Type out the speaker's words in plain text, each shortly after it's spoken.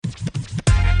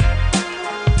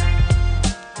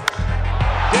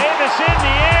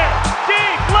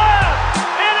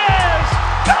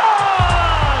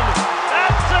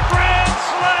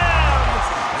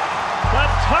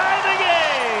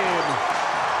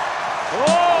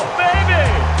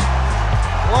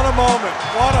What a moment.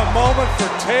 What a moment for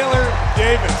Taylor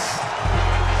Davis.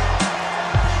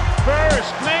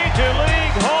 First Major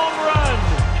League home run.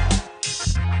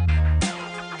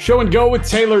 Show and go with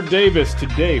Taylor Davis.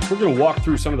 Today, we're going to walk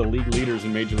through some of the league leaders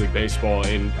in Major League Baseball.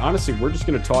 And honestly, we're just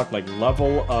going to talk like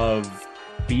level of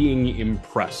being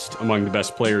impressed among the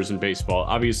best players in baseball.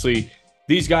 Obviously,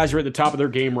 these guys are at the top of their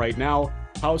game right now.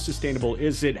 How sustainable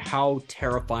is it? How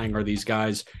terrifying are these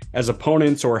guys as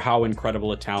opponents, or how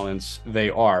incredible a talents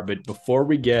they are? But before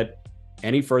we get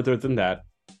any further than that,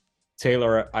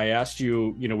 Taylor, I asked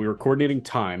you, we were coordinating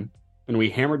time and we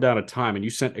hammered down a time and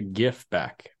you sent a GIF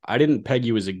back. I didn't peg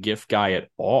you as a GIF guy at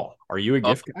all. Are you a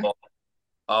GIF guy?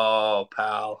 Oh,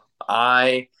 pal.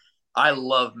 I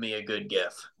love me a good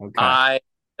GIF. Okay. I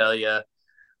tell you,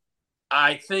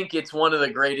 I think it's one of the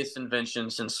greatest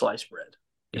inventions in sliced bread.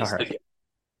 All right.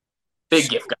 Big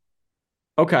GIF guy.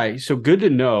 Okay, so good to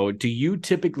know. Do you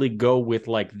typically go with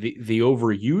like the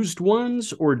overused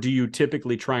ones, or do you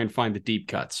typically try and find the deep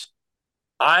cuts?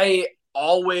 I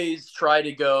always try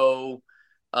to go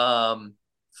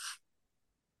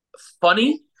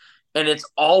funny, and it's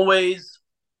always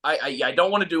I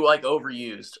don't want to do like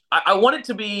overused. I want it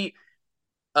to be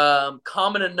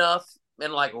common enough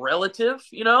and like relative,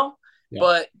 Yeah.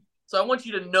 But so I want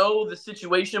you to know the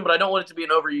situation, but I don't want it to be an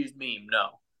overused meme.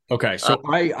 No. Okay, so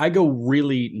I go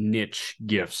really niche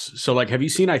GIFs. So like, have you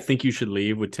seen I Think You Should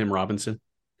Leave with Tim Robinson?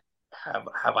 Have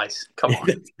I? Come on.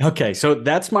 Okay, so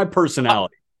that's my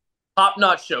personality.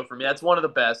 Top-notch show for me. That's one of the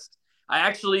best.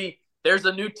 There's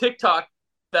a new TikTok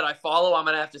that I follow. I'm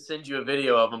going to have to send you a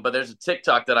video of him, but there's a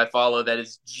TikTok that I follow that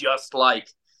is just like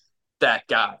that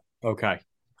guy. Okay,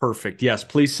 perfect. Yes,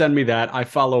 please send me that. I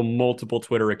follow multiple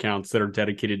Twitter accounts that are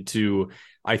dedicated to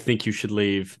I Think You Should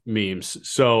Leave memes.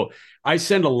 So I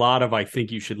send a lot of I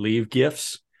Think You Should Leave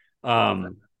GIFs.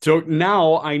 So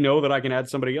now I know that I can add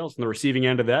somebody else on the receiving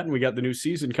end of that, and we got the new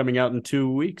season coming out in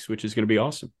 2 weeks, which is going to be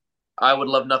awesome. I would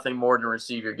love nothing more than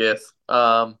receive your GIF.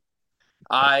 I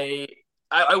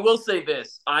will say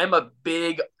this.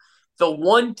 The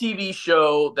one TV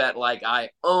show that like I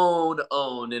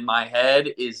own in my head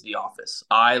is The Office.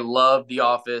 I love The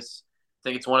Office. I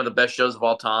think it's one of the best shows of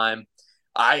all time.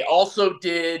 I also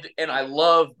did, and I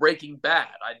love Breaking Bad.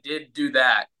 I did do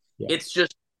that. Yeah. It's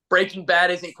just Breaking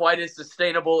Bad isn't quite as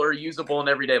sustainable or usable in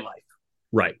everyday life.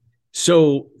 Right.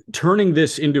 So turning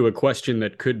this into a question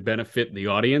that could benefit the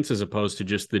audience as opposed to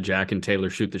just the Jack and Taylor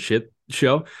shoot the shit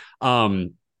show.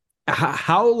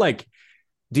 How like,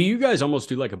 do you guys almost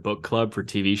do like a book club for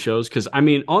TV shows? Because I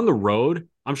mean, on the road,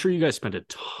 I'm sure you guys spend a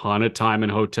ton of time in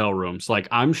hotel rooms. Like,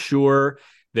 I'm sure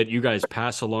that you guys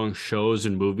pass along shows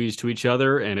and movies to each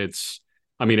other, and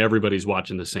everybody's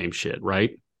watching the same shit,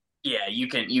 right? Yeah, you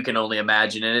can only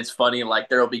imagine, and it's funny. Like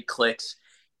there'll be clicks.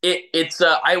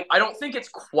 I don't think it's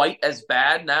quite as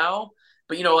bad now,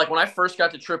 but like when I first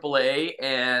got to AAA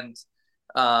and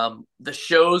the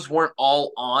shows weren't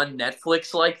all on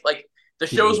Netflix, like the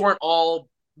shows weren't all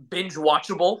binge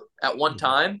watchable at one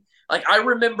time. Like I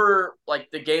remember like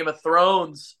the Game of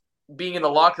Thrones, being in the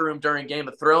locker room during Game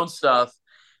of Thrones stuff,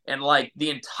 and like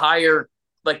the entire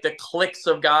like the cliques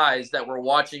of guys that were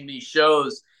watching these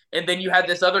shows, and then you had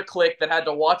this other clique that had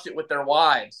to watch it with their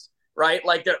wives, right?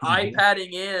 Like they're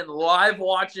iPadding in live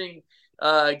watching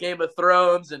Game of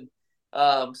Thrones, and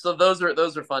so those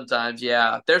are fun times.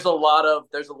 Yeah, there's a lot of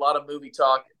movie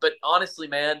talk, but honestly,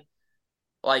 man,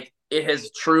 like it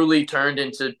has truly turned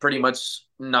into pretty much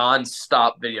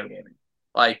nonstop video gaming.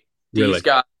 Like these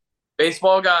guys,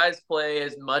 baseball guys, play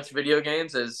as much video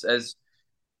games as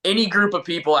any group of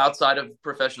people outside of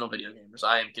professional video gamers.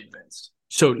 I am convinced.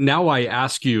 So now I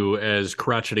ask you, as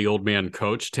crotchety old man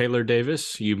coach Taylor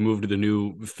Davis, you've moved to the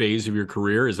new phase of your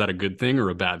career. Is that a good thing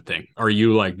or a bad thing? Are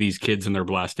you like these kids in their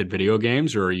blasted video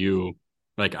games, or are you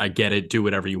like, I get it, do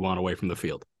whatever you want away from the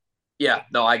field? Yeah,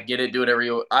 no, I get it. Do whatever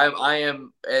you. I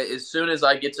am. As soon as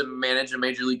I get to manage a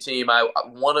major league team,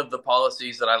 one of the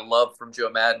policies that I love from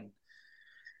Joe Madden.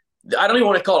 I don't even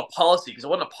want to call it a policy, because it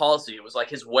wasn't a policy. It was like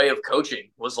his way of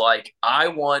coaching was like, I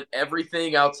want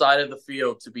everything outside of the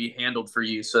field to be handled for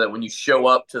you, so that when you show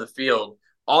up to the field,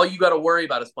 all you got to worry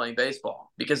about is playing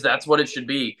baseball, because that's what it should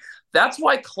be. That's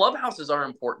why clubhouses are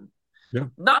important. Yeah.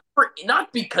 Not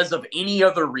because of any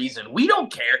other reason. We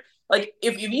don't care. Like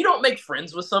if you don't make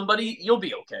friends with somebody, you'll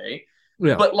be okay.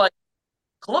 Yeah. But like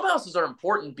clubhouses are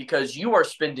important because you are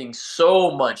spending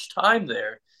so much time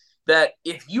there that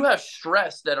if you have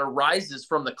stress that arises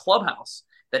from the clubhouse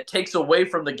that takes away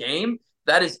from the game,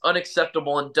 that is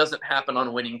unacceptable and doesn't happen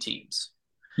on winning teams.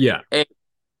 Yeah. And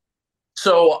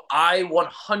so I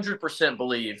 100%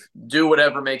 believe do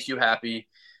whatever makes you happy.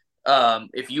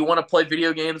 If you want to play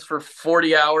video games for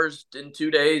 40 hours in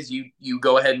 2 days, you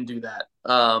go ahead and do that.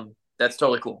 That's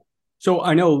totally cool. So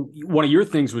I know one of your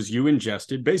things was you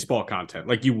ingested baseball content.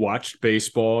 Like you watched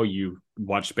baseball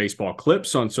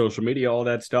clips on social media, all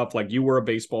that stuff. Like you were a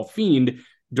baseball fiend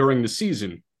during the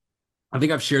season. I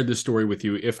think I've shared this story with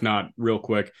you, if not real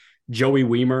quick. Joey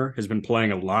Wiemer has been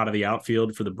playing a lot of the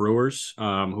outfield for the Brewers,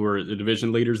 who are the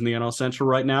division leaders in the NL Central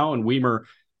right now. And Wiemer,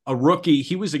 a rookie,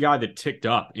 he was a guy that ticked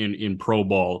up in pro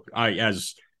ball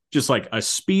as just like a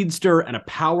speedster and a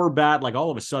power bat. Like all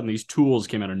of a sudden, these tools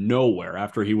came out of nowhere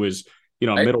after he was, a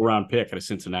middle round pick out of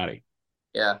Cincinnati.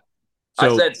 Yeah.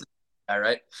 So, I said guy,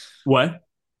 right? What?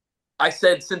 I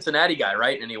said Cincinnati guy,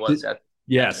 right? And he was that.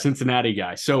 Yeah, Cincinnati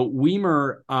guy. So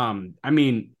Wiemer,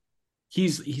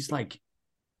 he's like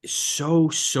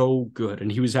so good. And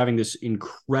he was having this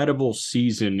incredible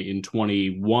season in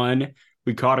 21.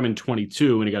 We caught him in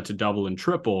 22 and he got to double and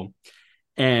triple.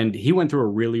 And he went through a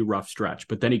really rough stretch,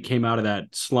 but then he came out of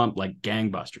that slump like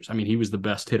gangbusters. I mean, he was the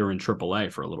best hitter in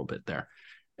AAA for a little bit there.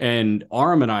 And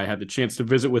Aram and I had the chance to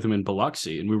visit with him in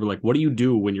Biloxi. And we were like, what do you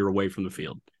do when you're away from the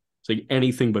field? It's like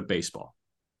anything but baseball.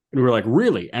 And we were like,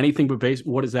 really? Anything but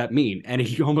baseball? What does that mean? And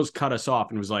he almost cut us off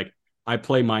and was like, I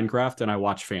play Minecraft and I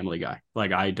watch Family Guy.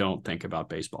 Like, I don't think about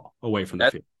baseball away from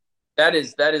the field. That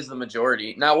is the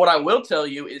majority. Now, what I will tell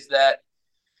you is that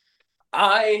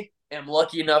I am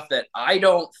lucky enough that I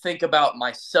don't think about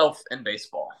myself in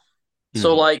baseball. Mm-hmm.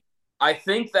 So, like, I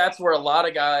think that's where a lot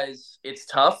of guys, it's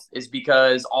tough, is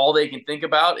because all they can think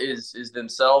about is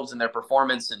themselves and their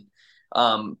performance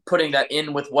and putting that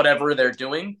in with whatever they're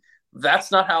doing.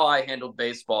 That's not how I handled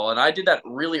baseball. And I did that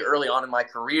really early on in my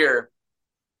career.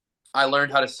 I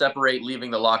learned how to separate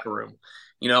leaving the locker room.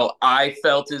 I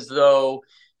felt as though,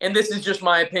 and this is just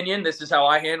my opinion, this is how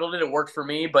I handled it. It worked for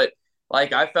me, but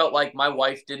like I felt like my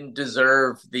wife didn't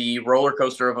deserve the roller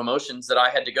coaster of emotions that I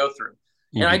had to go through.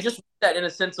 Mm-hmm. And I just that in a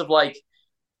sense of like,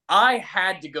 I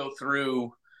had to go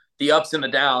through the ups and the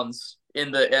downs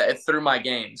through my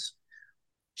games.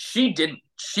 She didn't.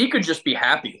 She could just be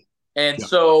happy. And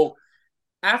so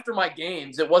after my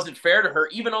games, it wasn't fair to her.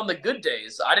 Even on the good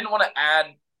days, I didn't want to add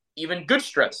even good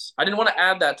stress. I didn't want to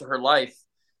add that to her life.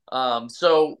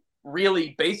 So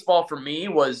really, baseball for me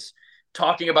was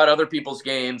talking about other people's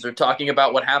games or talking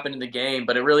about what happened in the game,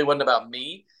 but it really wasn't about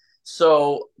me.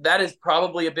 So that is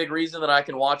probably a big reason that I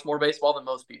can watch more baseball than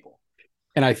most people.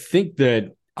 And I think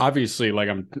that obviously, like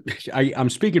I'm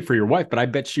speaking for your wife, but I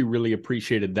bet she really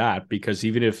appreciated that because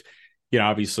even if,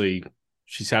 obviously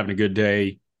she's having a good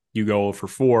day, you go for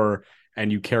 4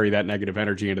 and you carry that negative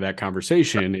energy into that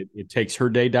conversation, it takes her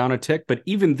day down a tick. But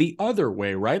even the other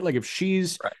way, right? Like if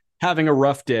she's having a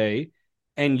rough day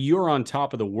and you're on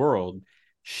top of the world,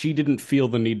 she didn't feel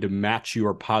the need to match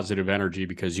your positive energy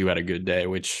because you had a good day,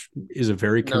 which is a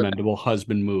very commendable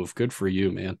husband move. Good for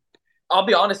you, man. I'll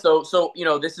be honest though. So,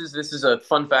 this is a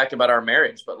fun fact about our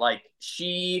marriage, but like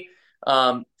she's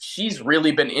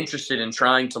really been interested in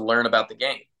trying to learn about the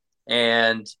game.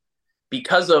 And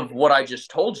because of what I just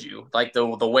told you, like the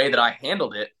way that I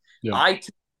handled it, I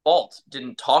to fault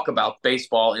didn't talk about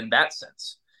baseball in that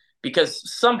sense because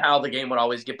somehow the game would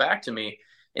always get back to me.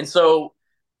 And so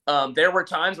there were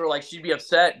times where like she'd be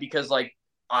upset because like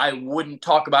I wouldn't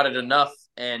talk about it enough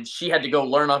and she had to go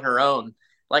learn on her own.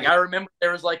 Like I remember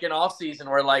there was like an off season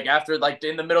where like after like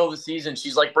in the middle of the season,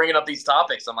 she's like bringing up these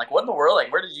topics. I'm like, what in the world?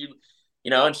 Like, where did you,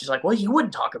 and she's like, well, you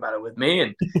wouldn't talk about it with me.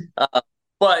 And,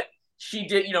 but she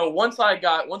did, once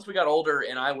we got older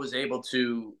and I was able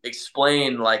to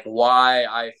explain like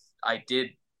why I did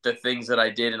the things that I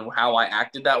did and how I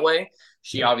acted that way,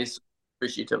 she obviously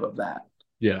appreciative of that.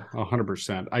 Yeah,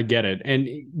 100%. I get it. And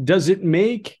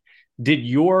did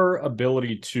your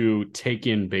ability to take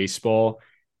in baseball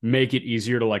make it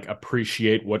easier to like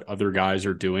appreciate what other guys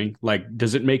are doing? Like,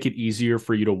 does it make it easier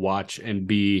for you to watch and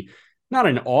be not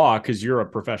in awe because you're a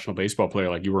professional baseball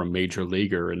player, like you were a major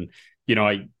leaguer, and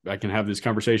I can have this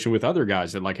conversation with other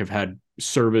guys that like have had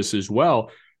service as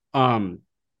well.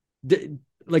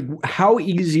 Like, how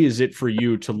easy is it for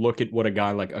you to look at what a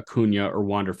guy like Acuna or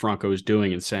Wander Franco is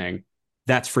doing and saying,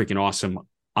 that's freaking awesome,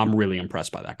 I'm really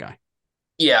impressed by that guy?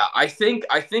 Yeah, I think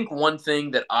one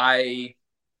thing that I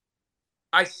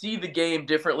see the game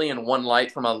differently in one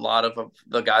light from a lot of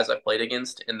the guys I've played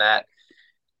against, in that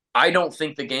I don't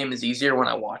think the game is easier when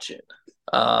I watch it.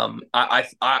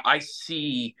 I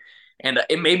see, and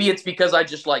maybe it's because I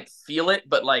just like feel it,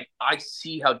 but like I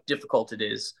see how difficult it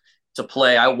is to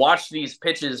play. I watch these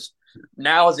pitches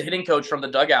now as a hitting coach from the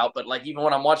dugout, but like even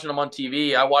when I'm watching them on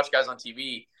TV, I watch guys on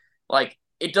TV, like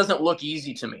it doesn't look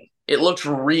easy to me. It looks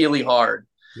really hard.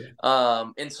 Yeah.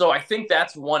 And so I think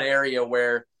that's one area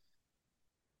where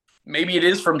maybe it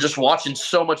is from just watching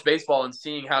so much baseball and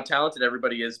seeing how talented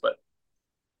everybody is, but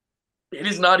it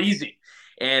is not easy.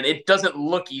 And it doesn't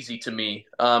look easy to me.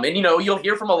 And, you'll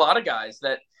hear from a lot of guys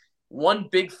that one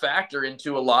big factor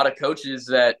into a lot of coaches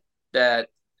that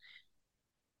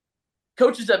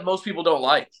most people don't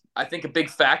like. I think a big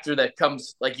factor that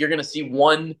comes, like, you're going to see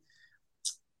one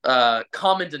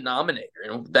common denominator.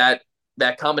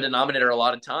 That common denominator a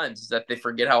lot of times is that they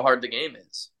forget how hard the game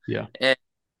is. Yeah. And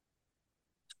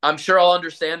I'm sure I'll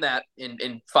understand that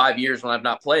in 5 years when I've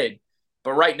not played.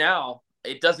 But right now,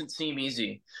 it doesn't seem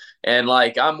easy. And,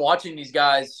 like, I'm watching these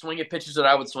guys swing at pitches that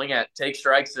I would swing at, take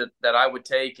strikes that I would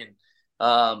take. And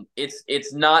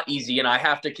it's not easy. And I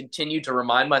have to continue to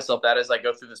remind myself that as I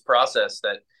go through this process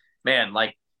that, man,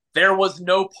 like, there was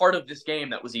no part of this game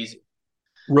that was easy.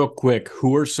 Real quick,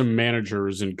 who are some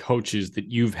managers and coaches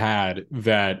that you've had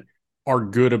that are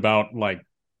good about, like,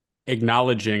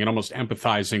 acknowledging and almost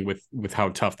empathizing with how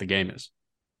tough the game is?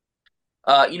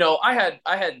 I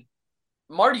had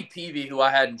Marty Peavy, who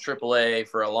I had in AAA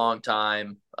for a long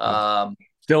time.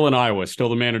 Still in Iowa, still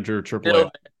the manager of AAA.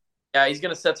 Yeah, he's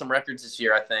going to set some records this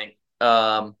year, I think.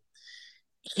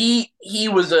 He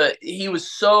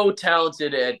was so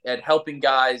talented at helping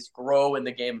guys grow in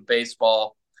the game of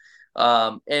baseball.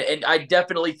 And I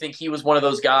definitely think he was one of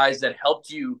those guys that helped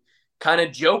you kind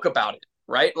of joke about it,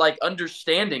 right? Like,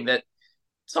 understanding that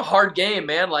it's a hard game,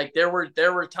 man. Like, there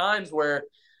were times where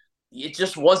it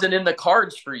just wasn't in the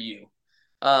cards for you.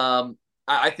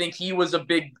 I think he was a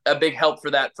big help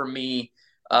for that for me.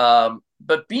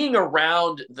 But being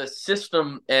around the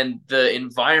system and the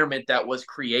environment that was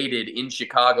created in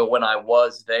Chicago when I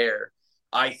was there,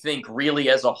 I think really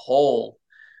as a whole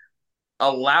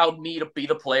allowed me to be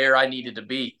the player I needed to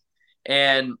be.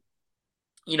 And,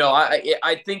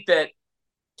 I think that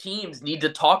teams need to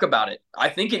talk about it. I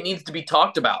think it needs to be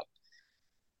talked about.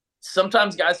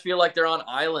 Sometimes guys feel like they're on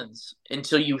islands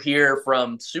until you hear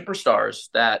from superstars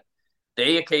that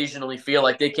they occasionally feel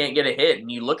like they can't get a hit. And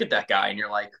you look at that guy and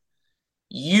you're like,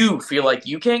 you feel like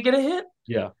you can't get a hit?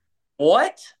 Yeah.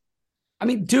 What? I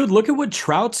mean, dude, look at what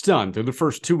Trout's done through the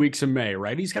first 2 weeks of May,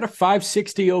 right? He's got a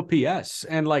 560 OPS.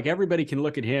 And, like, everybody can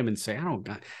look at him and say,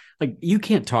 you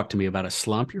can't talk to me about a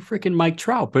slump. You're freaking Mike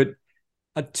Trout. But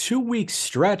a 2-week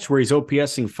stretch where he's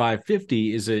OPSing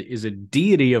 550 is a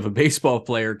deity of a baseball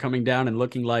player coming down and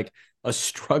looking like a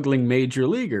struggling major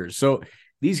leaguer. So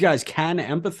these guys can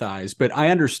empathize, but I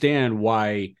understand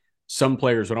why some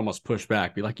players would almost push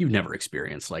back, be like, you've never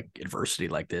experienced, like, adversity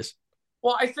like this.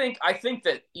 Well, I think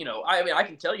that, I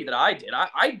can tell you that I did.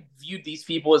 I viewed these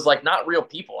people as, like, not real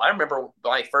people. I remember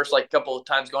my first, like, couple of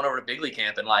times going over to big league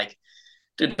camp and, like,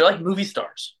 dude, they're like movie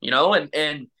stars,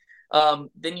 and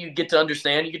then you get to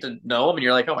understand, you get to know them, and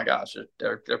you're like, oh my gosh,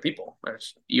 they're people.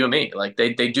 There's you and me. Like,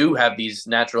 they do have these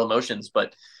natural emotions,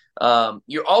 but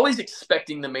you're always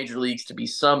expecting the major leagues to be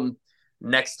some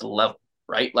next level,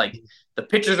 right? Like, the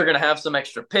pitchers are going to have some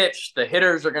extra pitch. The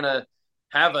hitters are going to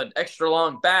have an extra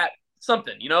long bat.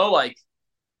 Something, like,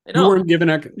 you weren't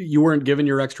given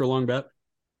your extra long bat.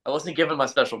 I wasn't given my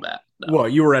special bat. No. Well,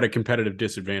 you were at a competitive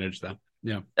disadvantage, though.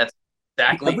 Yeah, that's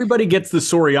exactly. Everybody gets the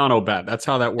Soriano bat. That's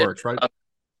how that works, right?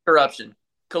 Corruption,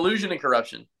 collusion, and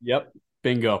corruption. Yep,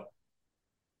 bingo.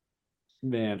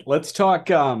 Man, let's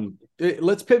talk.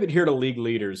 Let's pivot here to league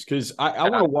leaders, because I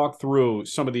want to walk through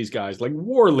some of these guys, like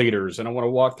WAR leaders, and I want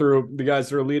to walk through the guys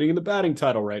that are leading in the batting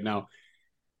title right now.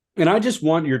 And I just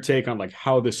want your take on, like,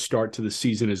 how the start to the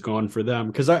season has gone for them,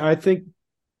 because I think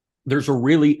there's a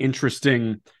really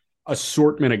interesting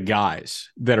assortment of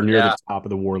guys that are near the top of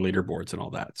the WAR leaderboards and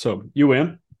all that. So, you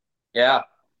in? Yeah.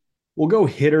 We'll go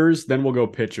hitters, then we'll go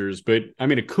pitchers. But, I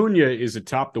mean, Acuna is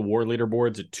atop the WAR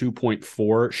leaderboards at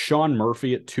 2.4, Sean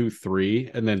Murphy at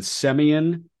 2.3, and then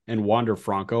Semien and Wander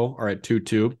Franco are at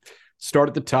 2.2. Start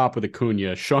at the top with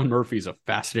Acuna. Sean Murphy is a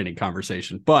fascinating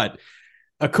conversation, but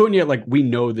Acuna, like, we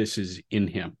know this is in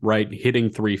him, right? Hitting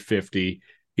 350.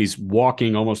 He's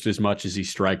walking almost as much as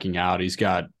he's striking out. He's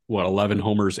got, 11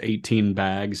 homers, 18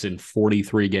 bags in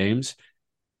 43 games.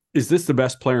 Is this the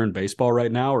best player in baseball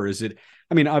right now? Or is it,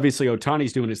 I mean, obviously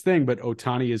Ohtani's doing his thing, but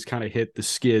Ohtani has kind of hit the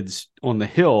skids on the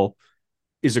hill.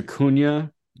 Is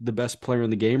Acuna the best player in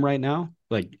the game right now?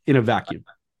 Like, in a vacuum?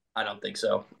 I don't think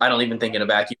so. I don't even think in a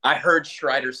vacuum. I heard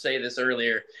Strider say this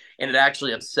earlier, and it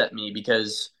actually upset me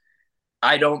because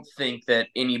I don't think that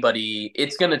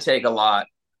it's going to take a lot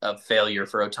of failure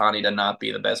for Ohtani to not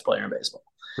be the best player in baseball.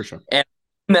 For sure. And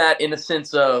that, in a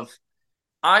sense of,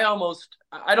 I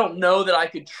don't know that I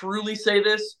could truly say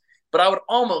this, but I would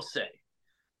almost say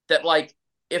that, like,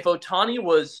 if Ohtani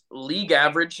was league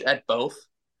average at both,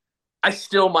 I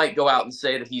still might go out and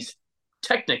say that he's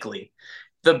technically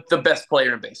the best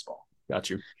player in baseball. Got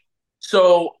you.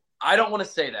 So I don't want to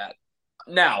say that.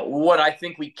 Now, what I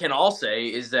think we can all say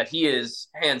is that he is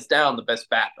hands down the best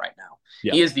bat right now.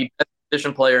 Yeah. He is the best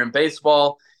position player in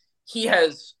baseball. He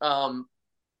has,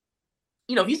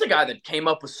 he's a guy that came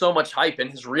up with so much hype and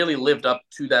has really lived up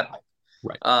to that hype.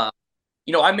 Right.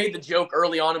 I made the joke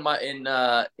early on in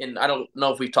I don't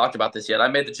know if we've talked about this yet. I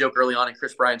made the joke early on in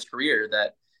Kris Bryant's career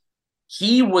that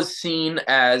he was seen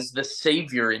as the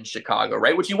savior in Chicago,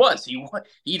 right? Which he was.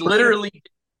 He literally did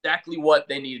exactly what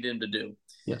they needed him to do.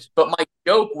 Yes. But my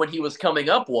joke when he was coming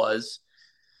up was,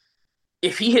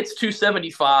 if he hits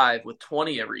 275 with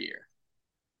 20 every year,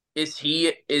 is he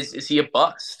a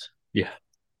bust? Yeah.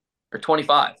 Or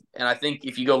 25. And I think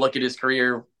if you go look at his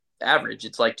career average,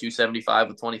 it's like 275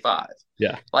 with 25.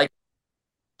 Yeah. Like,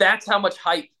 that's how much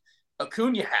hype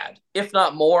Acuna had, if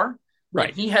not more. Right.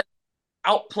 And he has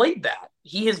outplayed that.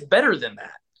 He is better than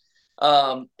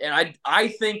that. And I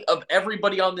think of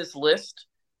everybody on this list,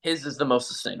 his is the most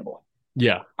sustainable.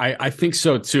 Yeah, I think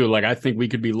so too. Like, I think we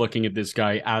could be looking at this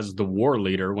guy as the WAR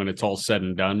leader when it's all said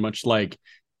and done, much like,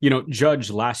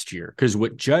 Judge last year, because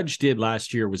what Judge did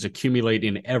last year was accumulate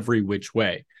in every which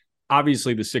way.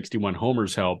 Obviously, the 61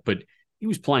 homers helped, but he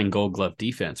was playing Gold Glove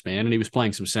defense, man, and he was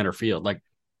playing some center field. Like,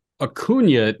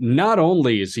 Acuna, not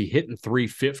only is he hitting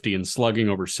 350 and slugging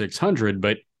over 600,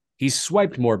 but he's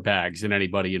swiped more bags than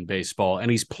anybody in baseball,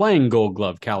 and he's playing Gold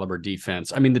Glove caliber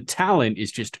defense. I mean, the talent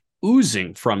is just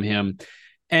oozing from him.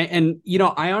 And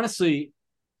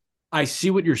I see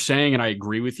what you're saying, and I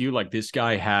agree with you. Like, this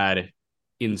guy had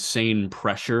insane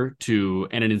pressure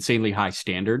and an insanely high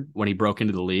standard when he broke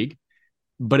into the league,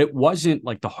 but it wasn't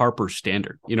like the Harper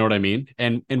standard. You know what I mean?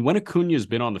 And when Acuna's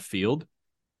been on the field,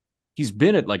 he's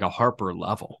been at like a Harper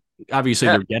level. Obviously,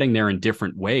 They're getting there in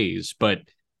different ways, but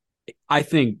I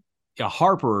think a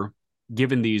Harper,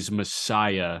 given these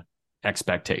Messiah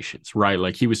expectations, right?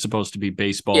 Like, he was supposed to be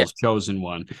baseball's chosen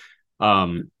one.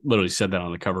 Literally said that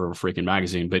on the cover of a freaking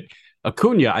magazine. But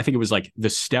Acuna, I think it was like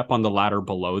the step on the ladder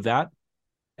below that.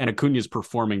 And Acuna's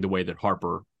performing the way that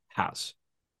Harper has.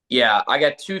 Yeah, I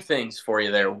got two things for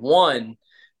you there. One,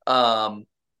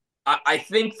 I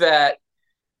think that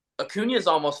Acuna is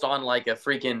almost on like a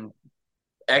freaking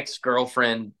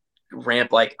ex-girlfriend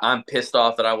ramp. Like, I'm pissed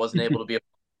off that I wasn't able to be a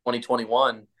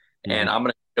 2021, and I'm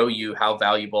going to show you how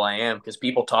valuable I am, because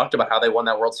people talked about how they won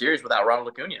that World Series without Ronald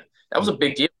Acuna. That was a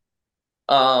big deal.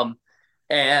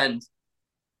 And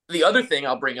the other thing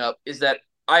I'll bring up is that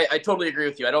I totally agree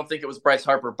with you. I don't think it was Bryce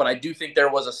Harper, but I do think there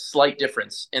was a slight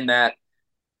difference in that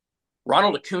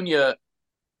Ronald Acuna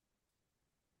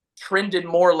trended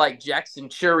more like Jackson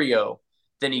Churio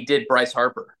than he did Bryce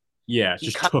Harper. Yeah, he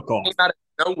just took off. Came out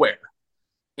of nowhere.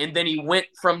 And then he went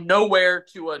from nowhere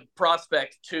to a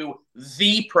prospect to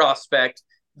the prospect,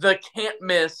 the can't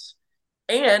miss,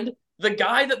 and the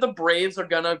guy that the Braves are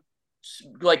going to,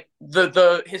 like,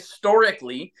 the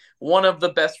historically one of the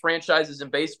best franchises in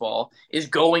baseball is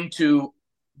going to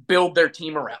build their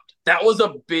team around. That was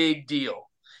a big deal.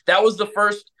 That was the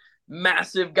first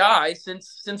massive guy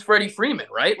since Freddie Freeman,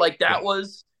 right? Like, that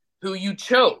was who you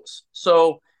chose.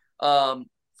 So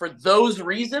for those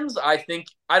reasons, I think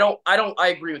I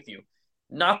agree with you.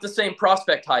 Not the same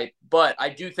prospect hype, but I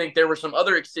do think there were some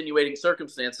other extenuating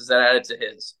circumstances that added to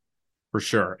his. For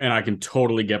sure. And I can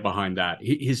totally get behind that.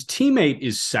 His teammate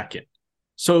is second.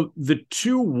 So the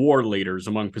two WAR leaders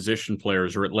among position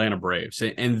players are Atlanta Braves.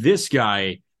 And this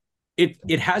guy,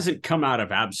 it hasn't come out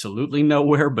of absolutely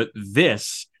nowhere, but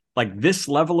this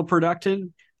level of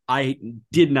production, I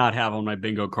did not have on my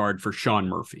bingo card for Sean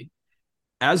Murphy.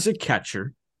 As a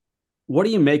catcher, what do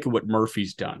you make of what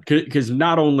Murphy's done? Because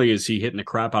not only is he hitting the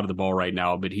crap out of the ball right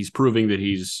now, but he's proving that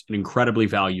he's an incredibly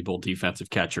valuable defensive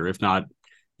catcher. If not,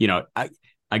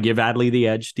 I give Adley the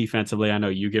edge defensively. I know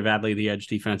you give Adley the edge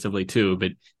defensively too,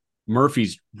 but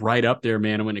Murphy's right up there,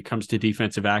 man, when it comes to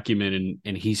defensive acumen,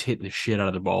 and he's hitting the shit out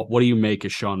of the ball. What do you make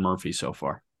of Sean Murphy so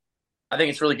far? I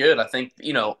think it's really good. I think,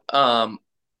 I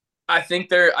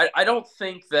don't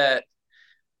think that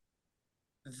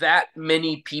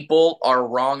many people are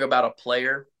wrong about a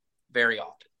player very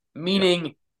often.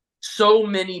 Meaning, so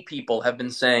many people have been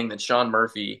saying that Sean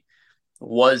Murphy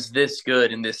was this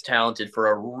good and this talented for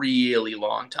a really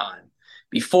long time.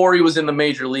 Before he was in the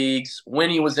major leagues, when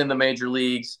he was in the major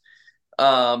leagues,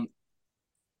 I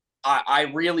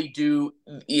really do.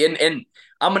 And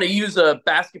I'm going to use a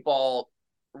basketball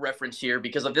reference here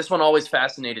because this one always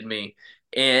fascinated me.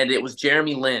 And it was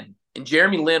Jeremy Lin. And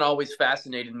Jeremy Lin always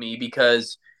fascinated me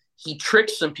because he tricked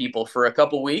some people for a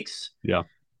couple weeks. Yeah.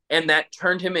 And that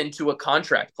turned him into a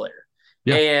contract player.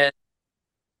 Yeah. And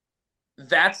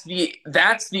that's the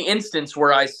instance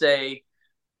where I say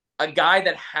a guy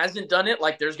that hasn't done it,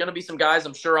 like there's going to be some guys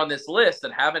I'm sure on this list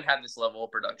that haven't had this level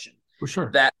of production. For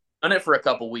sure. That done it for a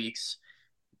couple weeks.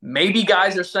 Maybe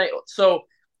guys are saying so.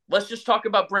 Let's just talk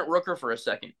about Brent Rooker for a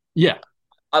second. Yeah.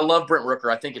 I love Brent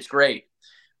Rooker. I think it's great.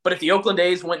 But if the Oakland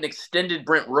A's went and extended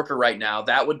Brent Rooker right now,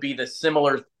 that would be the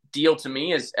similar deal to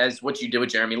me as what you did with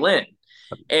Jeremy Lin.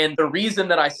 And the reason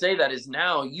that I say that is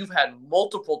now you've had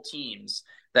multiple teams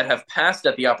that have passed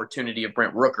at the opportunity of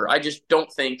Brent Rooker. I just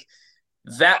don't think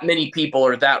that many people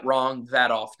are that wrong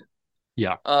that often.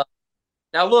 Yeah.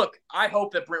 Now, look, I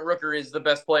hope that Brent Rooker is the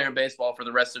best player in baseball for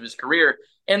the rest of his career.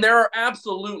 And there are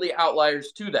absolutely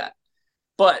outliers to that.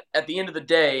 But at the end of the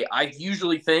day, I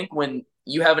usually think when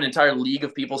you have an entire league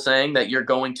of people saying that you're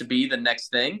going to be the next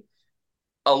thing,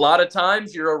 a lot of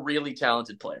times you're a really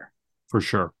talented player. For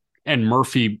sure. And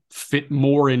Murphy fit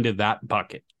more into that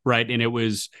bucket, right? And it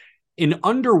was an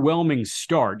underwhelming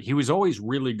start. He was always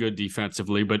really good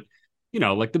defensively, but, you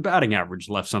know, like the batting average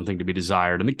left something to be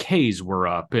desired, and the Ks were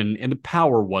up, and the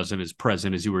power wasn't as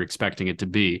present as you were expecting it to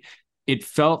be. It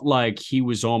felt like he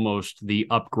was almost the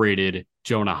upgraded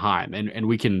Jonah Heim. And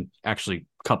we can actually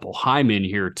couple Heim in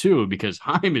here too, because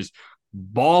Heim is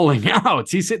balling out.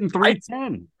 He's hitting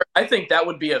 310. I think that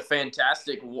would be a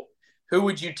fantastic. Who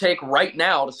would you take right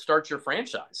now to start your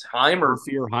franchise? Heim or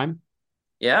Murphy or Heim?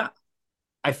 Yeah.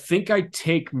 I think I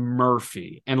take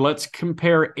Murphy, and let's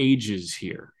compare ages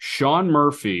here. Sean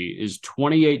Murphy is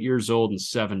 28 years old in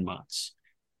 7 months.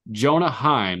 Jonah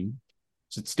Heim,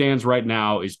 as it stands right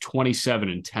now, is 27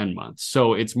 in 10 months.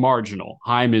 So it's marginal.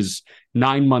 Heim is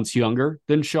 9 months younger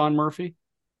than Sean Murphy.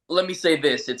 Let me say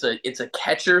this. It's a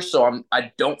catcher, so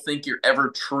I don't think you're ever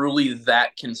truly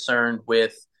that concerned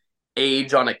with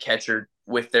age on a catcher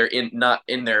with not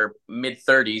in their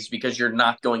mid-30s, because you're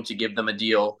not going to give them a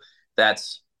deal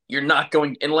you're not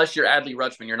going, unless you're Adley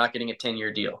Rutschman, you're not getting a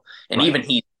 10-year deal. And right. Even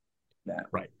he that.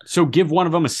 Right. So give one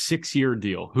of them a 6-year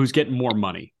deal. Who's getting more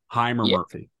money, Heim or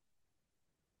Murphy?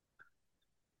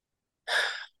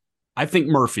 I think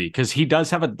Murphy, because he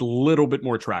does have a little bit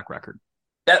more track record.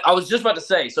 That I was just about to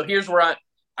say. So here's where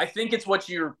I think it's what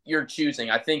you're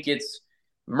choosing. I think it's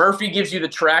Murphy gives you the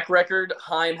track record.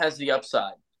 Heim has the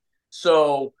upside.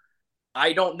 So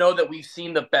I don't know that we've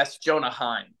seen the best Jonah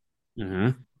Heim. Mm-hmm.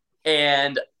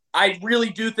 And I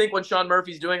really do think what Sean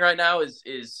Murphy's doing right now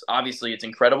is obviously it's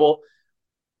incredible.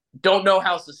 Don't know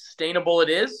how sustainable it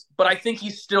is, but I think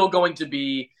he's still going to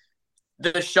be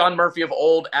the Sean Murphy of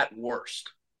old at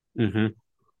worst. Mm-hmm.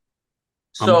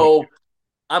 So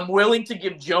I'm willing to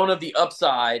give Jonah the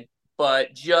upside,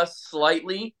 but just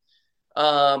slightly.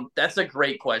 That's a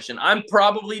great question. I'm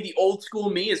probably the old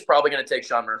school me is probably going to take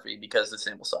Sean Murphy because of the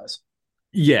sample size.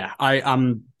 Yeah,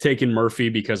 I'm taking Murphy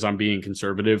because I'm being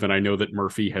conservative, and I know that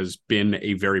Murphy has been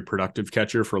a very productive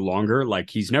catcher for longer. Like,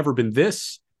 he's never been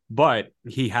this, but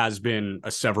he has been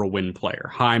a several win player.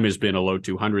 Heim has been a low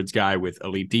 200s guy with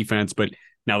elite defense, but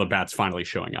now the bat's finally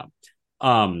showing up.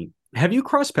 Have you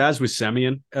crossed paths with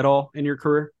Semien at all in your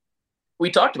career? We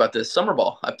talked about this summer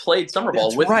ball. I played summer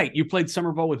ball with right. You played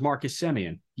summer ball with Marcus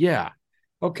Semien. Yeah.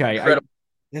 Okay.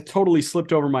 That totally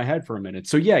slipped over my head for a minute.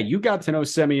 So yeah, you got to know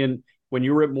Semien when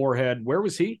you were at Moorhead. Where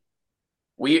was he?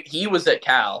 He was at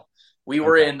Cal. We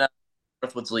were in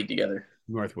Northwoods League together.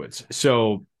 Northwoods.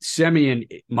 So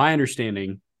Semien, my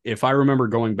understanding, if I remember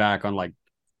going back on like,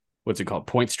 what's it called?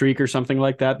 Point Streak or something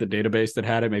like that, the database that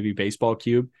had it, maybe Baseball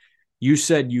Cube. You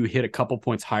said you hit a couple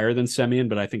points higher than Semien,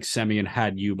 but I think Semien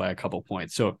had you by a couple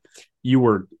points. So you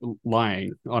were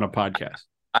lying on a podcast.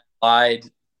 I lied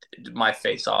my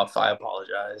face off. I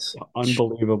apologize.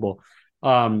 Unbelievable.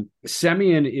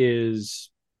 Semien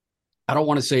is, I don't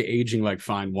want to say aging like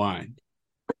fine wine.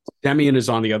 Semien is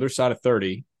on the other side of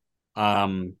 30.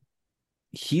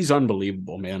 He's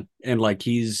unbelievable, man. And like,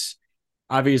 he's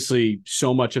obviously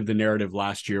so much of the narrative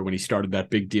last year when he started that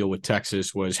big deal with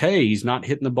Texas was, hey, he's not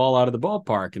hitting the ball out of the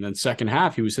ballpark. And then second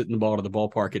half, he was hitting the ball out of the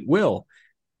ballpark at will.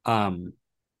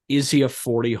 Is he a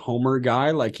 40 homer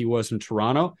guy like he was in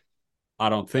Toronto? I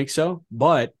don't think so.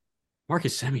 But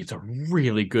Marcus Semien's a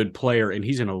really good player, and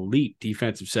he's an elite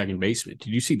defensive second baseman. Did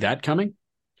you see that coming?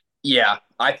 Yeah,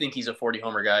 I think he's a 40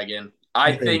 homer guy again.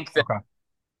 I think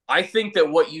that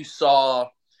what you saw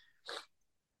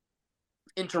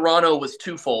in Toronto was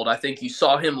twofold. I think you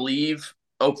saw him leave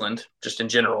Oakland just in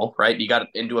general, right? You got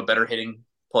into a better hitting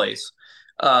place.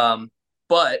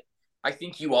 But I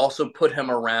think you also put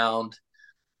him around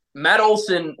Matt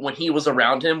Olson. When he was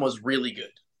around him was really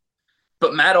good.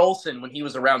 But Matt Olson, when he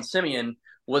was around Semien,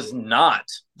 was not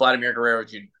Vladimir Guerrero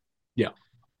Jr. Yeah.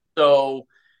 So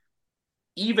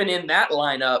even in that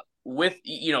lineup with,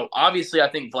 obviously I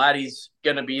think Vladdy's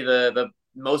going to be the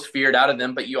most feared out of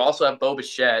them. But you also have Bo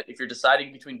Bichette. If you're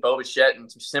deciding between Bo Bichette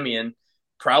and Simeon,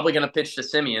 probably going to pitch to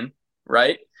Simeon,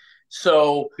 right?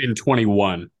 So in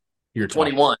 21, you're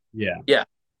 21. Talking. Yeah.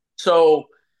 So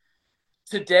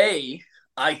today,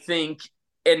 I think,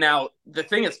 and now the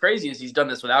thing that's crazy is he's done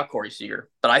this without Corey Seager,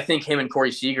 but I think him and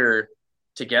Corey Seager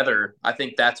together, I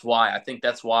think that's why.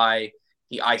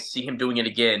 I see him doing it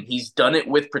again. He's done it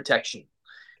with protection.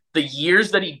 The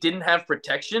years that he didn't have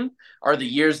protection are the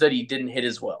years that he didn't hit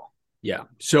as well. Yeah.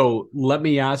 So let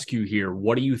me ask you here,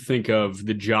 what do you think of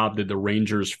the job that the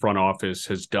Rangers front office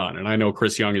has done? And I know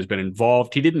Chris Young has been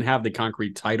involved. He didn't have the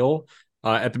concrete title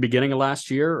at the beginning of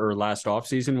last year or last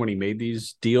offseason when he made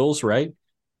these deals, right?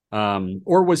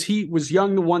 Or was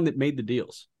Young the one that made the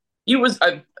deals?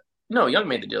 No, Young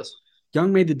made the deals.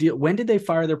 Young made the deal. When did they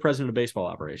fire their president of baseball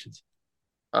operations?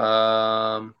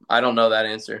 I don't know that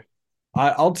answer.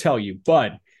 I'll tell you,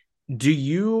 but do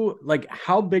you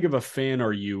how big of a fan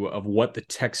are you of what the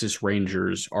Texas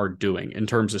Rangers are doing in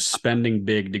terms of spending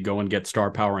big to go and get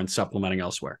star power and supplementing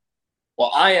elsewhere?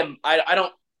 Well, I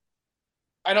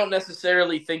don't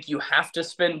necessarily think you have to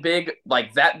spend big,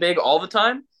 like that big all the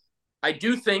time. I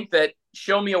do think that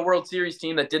show me a World Series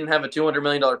team that didn't have a $200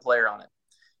 million player on it.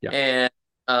 Yeah. And,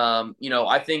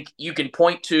 I think you can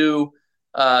point to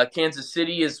Kansas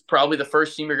City is probably the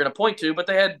first team you're going to point to, but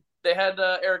they had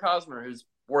Eric Hosmer, who's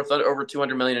worth over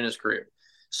 $200 million in his career.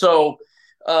 So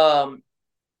I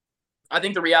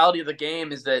think the reality of the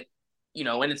game is that,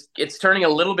 and it's turning a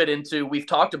little bit into, we've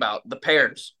talked about the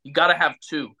pairs. You got to have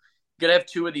two. You got to have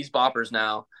two of these boppers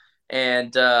now.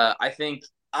 And I think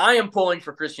I am pulling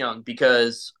for Chris Young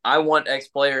because I want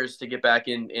ex-players to get back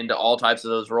into all types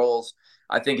of those roles.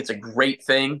 I think it's a great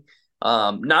thing.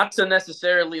 Not to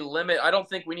necessarily limit. I don't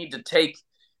think we need to take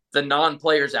the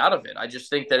non-players out of it. I just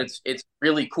think that it's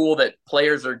really cool that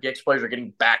ex-players are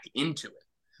getting back into it.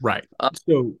 Right.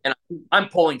 And I'm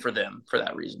pulling for them for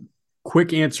that reason.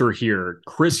 Quick answer here.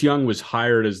 Chris Young was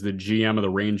hired as the GM of the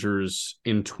Rangers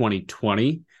in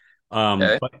 2020.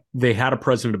 Okay. But they had a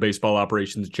president of baseball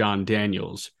operations, John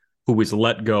Daniels, who was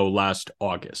let go last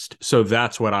August. So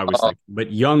that's what I was thinking.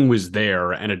 But Young was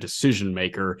there and a decision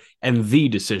maker and the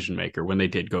decision maker when they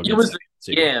did go. He was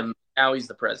the GM. Now he's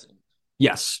the president.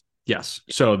 Yes.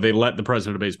 So they let the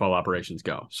president of baseball operations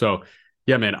go. So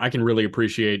yeah, man, I can really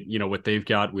appreciate, what they've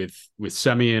got with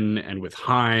Semien and with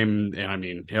Heim. And I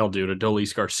mean, hell, dude,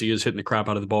 Adolis Garcia's hitting the crap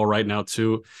out of the ball right now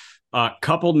too.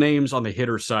 Couple names on the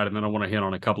hitter side, and then I want to hit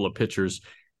on a couple of pitchers.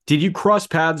 Did you cross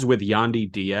paths with Yandy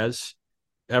Diaz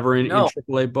ever in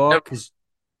AAA ball? Because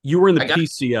you were in the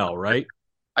PCL, right?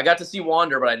 I got to see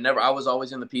Wander, but I was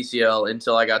always in the PCL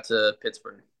until I got to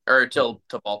Pittsburgh or to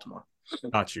Baltimore.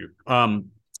 Got you.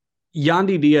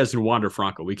 Yandy Diaz and Wander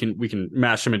Franco. We can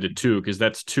mash them into two because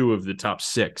that's two of the top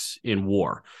six in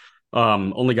WAR.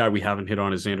 Only guy we haven't hit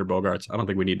on is Xander Bogaerts. I don't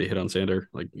think we need to hit on Xander.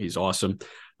 He's awesome.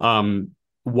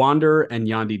 Wander and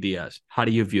Yandy Diaz. How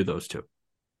do you view those two?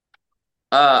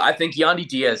 I think Yandy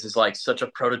Diaz is such a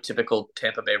prototypical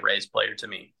Tampa Bay Rays player to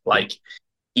me.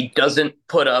 He doesn't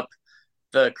put up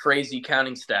the crazy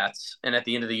counting stats, and at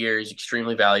the end of the year, he's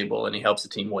extremely valuable and he helps the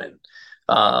team win.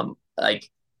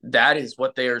 That is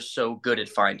what they are so good at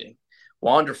finding.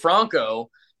 Wander Franco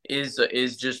is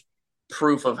just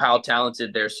proof of how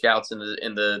talented their scouts in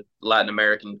the Latin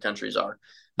American countries are.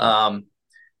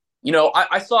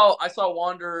 I saw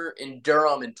Wander in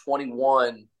Durham in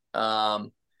 21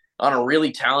 on a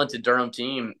really talented Durham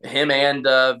team, him and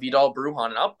Vidal Brujan.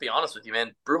 And I'll be honest with you,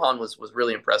 man, Brujan was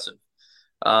really impressive.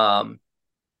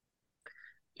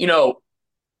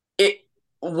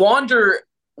 Wander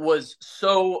was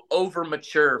so over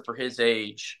mature for his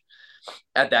age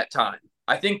at that time.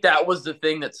 I think that was the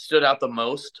thing that stood out the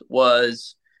most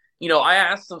was, I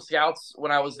asked some scouts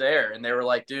when I was there and they were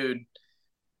like, dude,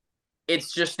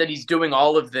 it's just that he's doing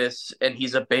all of this and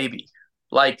he's a baby.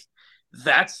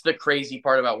 That's the crazy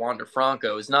part about Wander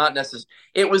Franco is not necessarily,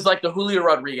 it was like the Julio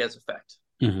Rodriguez effect,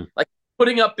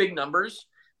 putting up big numbers,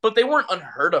 but they weren't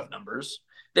unheard of numbers.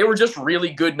 They were just really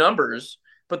good numbers,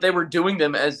 but they were doing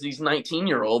them as these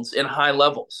 19-year-olds in high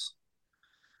levels.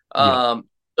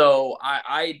 So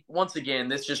I once again,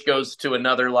 this just goes to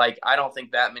another, I don't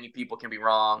think that many people can be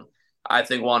wrong. I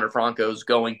think Wander Franco is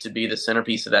going to be the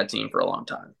centerpiece of that team for a long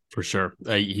time. For sure.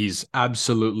 He's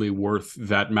absolutely worth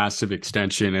that massive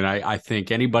extension. And I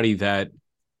think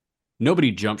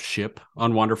nobody jumped ship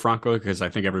on Wander Franco because I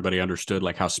think everybody understood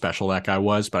how special that guy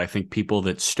was. But I think people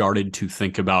that started to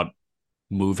think about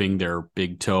moving their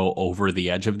big toe over the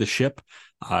edge of the ship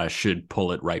should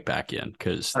pull it right back in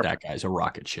because that guy's a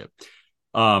rocket ship.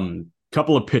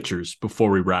 Couple of pitchers before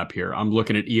we wrap here. I'm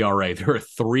looking at ERA. There are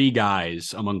 3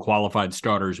 guys among qualified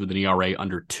starters with an ERA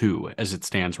under 2 as it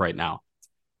stands right now.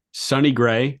 Sonny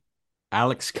Gray,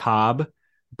 Alex Cobb,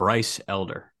 Bryce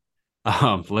Elder.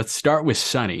 Let's start with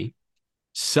Sonny.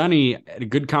 Sonny had a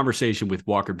good conversation with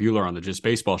Walker Buehler on the Just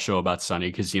Baseball show about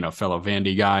Sonny because, fellow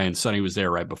Vandy guy, and Sonny was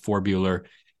there right before Buehler.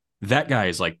 That guy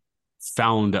has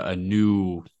found a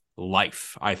new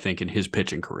life, I think, in his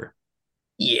pitching career.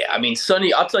 Yeah, I mean,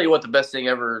 Sonny, I'll tell you what the best thing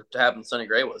ever to happen to Sonny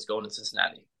Gray was going to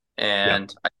Cincinnati.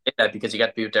 And I say that because he got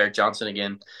to be with Derek Johnson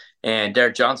again. And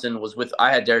Derek Johnson was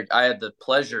I had the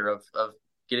pleasure of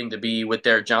getting to be with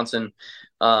Derek Johnson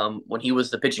when he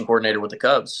was the pitching coordinator with the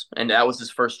Cubs. And that was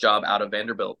his first job out of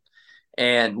Vanderbilt.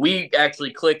 And we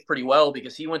actually clicked pretty well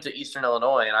because he went to Eastern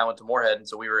Illinois and I went to Moorhead. And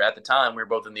so we were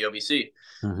both in the OVC.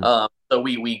 Mm-hmm. So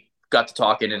we got to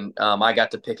talking and I got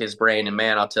to pick his brain. And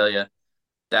man, I'll tell you,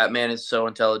 that man is so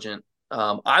intelligent.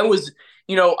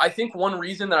 I think one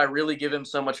reason that I really give him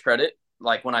so much credit,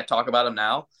 like when I talk about him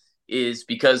now, is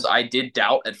because I did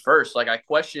doubt at first. I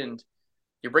questioned,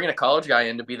 you're bringing a college guy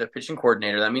in to be the pitching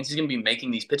coordinator. That means he's going to be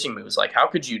making these pitching moves. How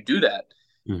could you do that?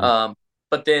 Mm-hmm.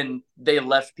 But then they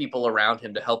left people around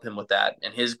him to help him with that.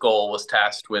 And his goal was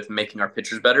tasked with making our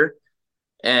pitchers better.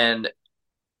 And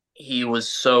he was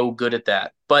so good at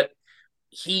that. But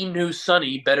he knew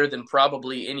Sonny better than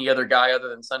probably any other guy other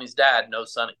than Sonny's dad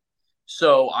knows Sonny.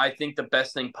 So I think the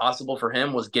best thing possible for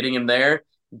him was getting him there,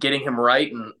 getting him right,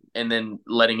 and then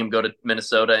letting him go to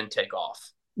Minnesota and take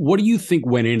off. What do you think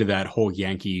went into that whole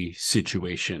Yankee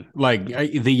situation?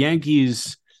 The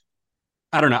Yankees,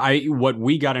 I don't know. What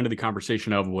we got into the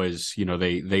conversation of was,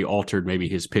 they altered maybe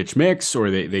his pitch mix, or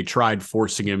they tried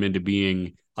forcing him into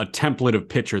being a template of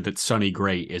pitcher that Sonny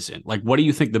Gray isn't. What do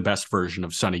you think the best version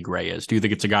of Sonny Gray is? Do you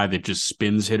think it's a guy that just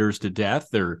spins hitters to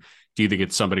death, or do you think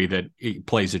it's somebody that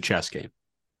plays a chess game?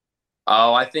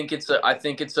 Oh, I think it's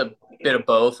a bit of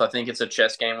both. I think it's a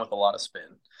chess game with a lot of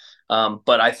spin.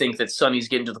 But I think that Sonny's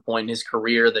getting to the point in his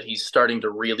career that he's starting to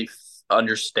really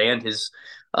understand his.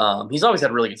 He's always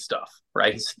had really good stuff,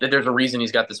 right? There's a reason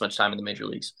he's got this much time in the major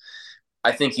leagues.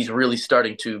 I think he's really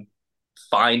starting to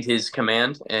find his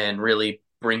command and really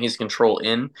bring his control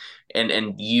in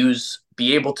and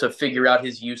be able to figure out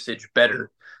his usage better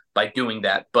by doing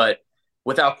that. But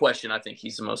without question, I think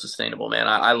he's the most sustainable, man.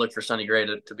 I look for Sonny Gray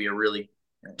to be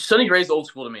Sonny Gray's old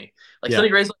school to me. Sonny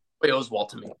Gray's like Oswalt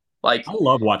to me. I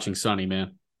love watching Sonny,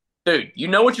 man. Dude, you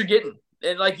know what you're getting.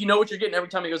 And you know what you're getting every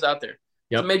time he goes out there.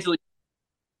 Yep. It's a major league.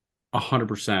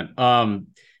 100%.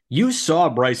 You saw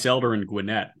Bryce Elder and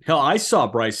Gwinnett. Hell, I saw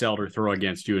Bryce Elder throw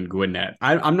against you in Gwinnett.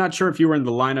 I'm not sure if you were in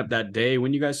the lineup that day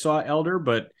when you guys saw Elder,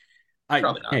 but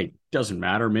hey, doesn't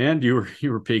matter, man. You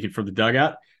were peeking from the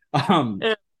dugout.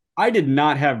 Yeah. I did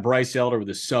not have Bryce Elder with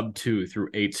a sub-2 through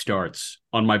 8 starts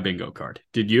on my bingo card.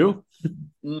 Did you?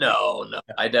 No,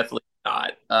 I definitely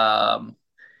not.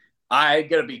 I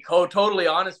gotta be totally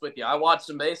honest with you. I watched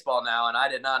some baseball now, and I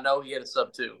did not know he had a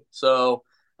sub-2. So,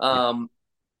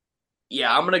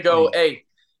 yeah, I'm going to go, hey,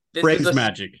 this is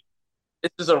magic.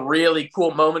 This is a really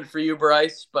cool moment for you,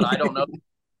 Bryce, but I don't know if it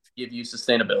give you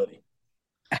sustainability.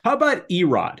 How about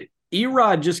Erod?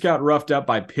 Erod just got roughed up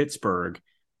by Pittsburgh,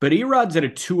 but Erod's at a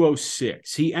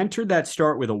 206. He entered that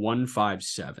start with a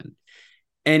 157.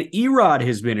 And Erod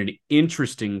has been an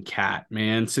interesting cat,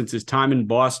 man, since his time in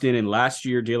Boston and last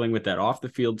year dealing with that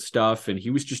off-the-field stuff, and he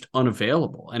was just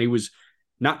unavailable, and he was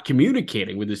not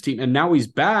communicating with his team. And now he's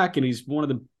back, and he's one of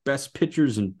the best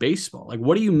pitchers in baseball.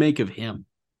 What do you make of him?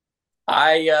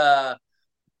 I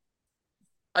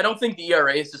don't think the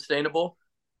ERA is sustainable,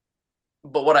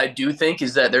 but what I do think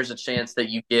is that there's a chance that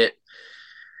you get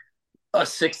a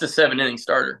 6 to 7 inning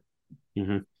starter.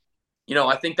 Mm-hmm.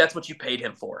 I think that's what you paid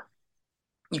him for.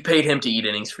 You paid him to eat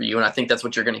innings for you, and I think that's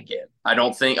what you're going to get. I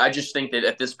just think that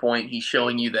at this point he's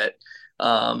showing you that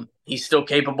he's still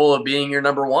capable of being your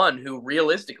number one, who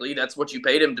realistically that's what you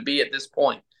paid him to be at this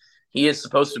point. He is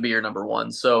supposed to be your number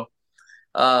one. So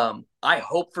I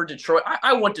hope for Detroit.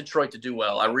 I want Detroit to do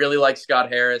well. I really like Scott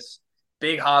Harris,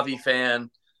 big Javi fan.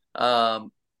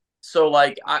 So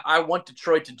I want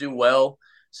Detroit to do well.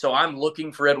 So I'm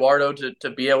looking for Eduardo to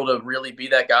be able to really be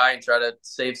that guy and try to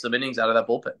save some innings out of that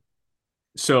bullpen.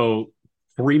 So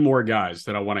 3 more guys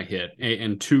that I want to hit,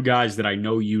 and 2 guys that I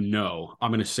know I'm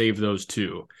going to save those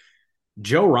 2.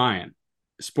 Joe Ryan,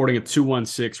 sporting a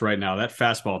 216 right now. That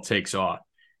fastball takes off.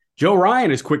 Joe Ryan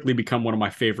has quickly become one of my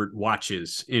favorite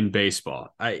watches in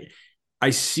baseball. I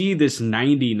see this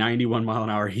 90, 91 mile an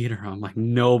hour heater. I'm like,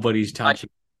 nobody's touching.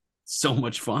 So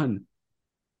much fun.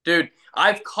 Dude,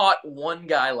 I've caught one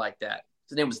guy like that.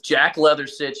 His name was Jack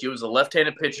Leathersitch. He was a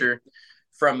left-handed pitcher.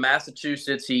 from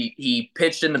Massachusetts. He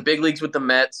pitched in the big leagues with the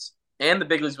Mets and the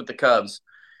big leagues with the Cubs.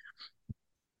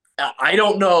 I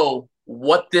don't know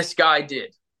what this guy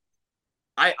did.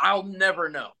 I'll never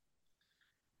know.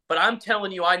 But I'm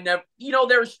telling you,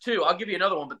 there's two. I'll give you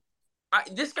another one. But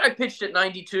this guy pitched at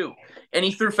 92, and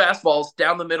he threw fastballs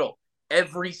down the middle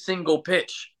every single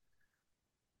pitch.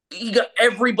 He got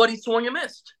everybody swung and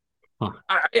missed. Huh.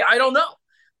 I don't know.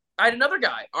 I had another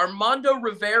guy, Armando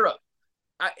Rivera.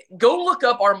 Go look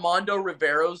up Armando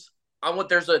Rivera's.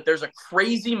 There's a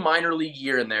crazy minor league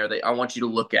year in there that I want you to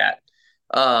look at.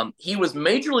 He was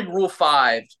Major League Rule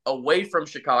 5 away from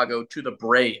Chicago to the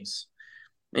Braves.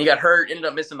 And he got hurt, ended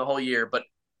up missing the whole year. But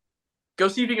go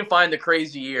see if you can find the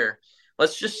crazy year.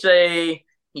 Let's just say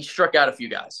he struck out a few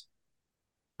guys.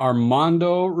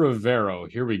 Armando Rivero.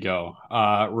 Here we go.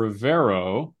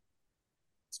 Rivero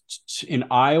in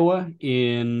Iowa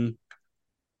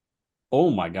oh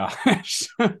my gosh.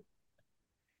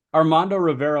 Armando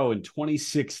Rivero in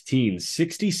 2016,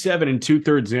 67 and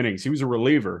 2/3 innings. He was a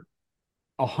reliever.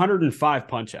 105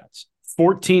 punch-outs,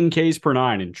 14 Ks per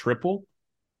 9 in triple.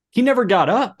 He never got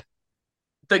up.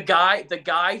 The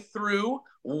guy threw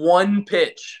one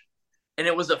pitch, and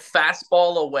it was a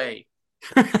fastball away.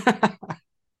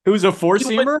 It was a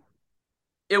four-seamer?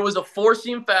 It was a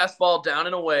four-seam fastball down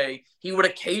and away. He would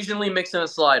occasionally mix in a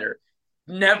slider.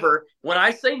 Never. When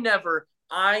I say never,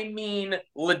 I mean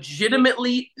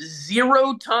legitimately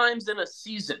 0 times in a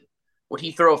season would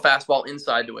he throw a fastball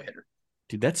inside to a hitter.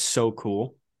 Dude, that's so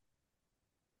cool.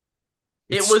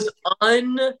 It was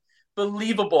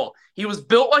unbelievable. He was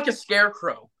built like a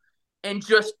scarecrow and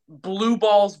just blew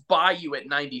balls by you at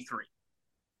 93.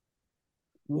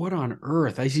 What on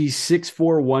earth? I see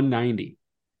 6'4", 190.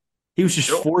 He was just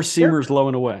four-seamers low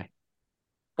and away.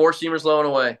 Four-seamers low and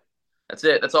away. That's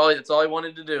it. That's all he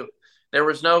wanted to do. There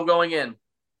was no going in.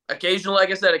 Occasionally,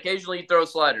 like I said, he'd throw a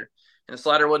slider. And the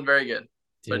slider wasn't very good.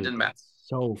 But it didn't matter.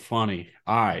 So funny.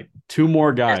 All right. 2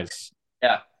 more guys.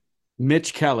 Yeah.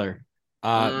 Mitch Keller.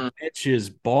 Mitch is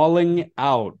balling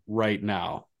out right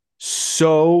now.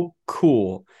 So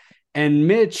cool. And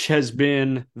Mitch has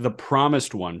been the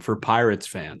promised one for Pirates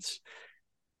fans.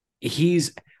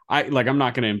 I'm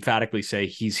not going to emphatically say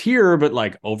he's here, but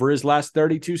like over his last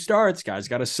 32 starts, guy's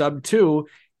got a sub-2.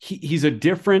 He's a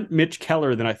different Mitch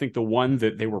Keller than I think the one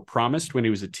that they were promised when he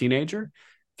was a teenager.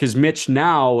 Because Mitch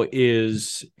now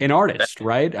is an artist,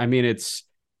 right? I mean,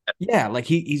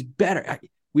 he's better.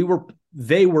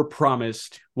 They were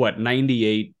promised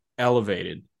 98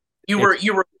 elevated. You were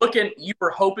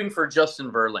hoping for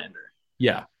Justin Verlander.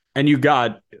 Yeah. And you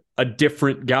got a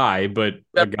different guy, but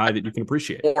a guy that you can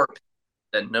appreciate.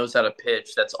 That knows how to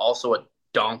pitch. That's also a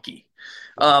donkey.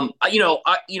 I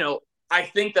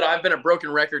think that I've been a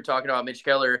broken record talking about Mitch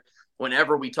Keller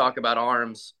whenever we talk about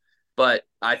arms, but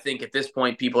I think at this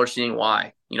point people are seeing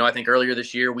why. I think earlier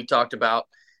this year we talked about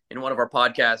in one of our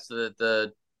podcasts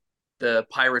the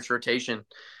Pirates rotation,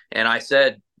 and I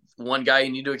said one guy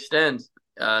you need to extend.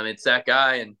 It's that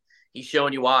guy, and he's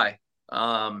showing you why.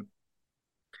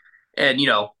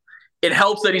 It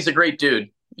helps that he's a great dude.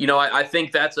 I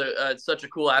think that's such a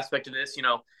cool aspect of this.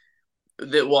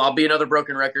 I'll be another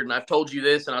broken record, and I've told you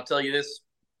this, and I'll tell you this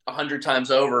 100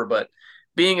 times over, but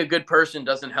being a good person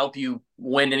doesn't help you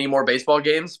win any more baseball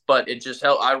games, but it just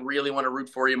helps. I really want to root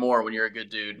for you more when you're a good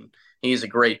dude, and he's a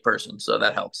great person, so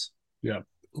that helps. Yeah.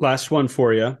 Last one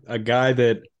for you. A guy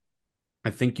that I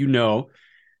think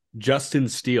Justin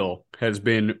Steele has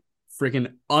been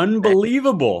freaking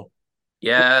unbelievable.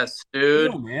 Yes,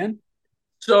 dude. Steele, man.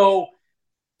 So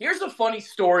here's a funny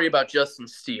story about Justin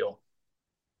Steele.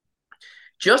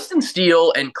 Justin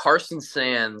Steele and Carson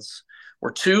Sands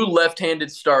were 2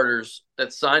 left-handed starters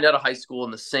that signed out of high school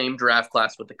in the same draft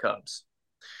class with the Cubs.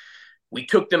 We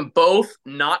took them both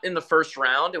not in the first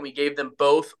round, and we gave them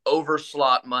both over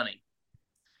slot money.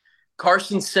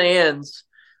 Carson Sands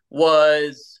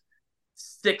was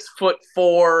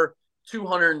 6'4",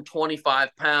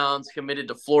 225 pounds, committed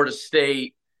to Florida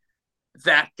State.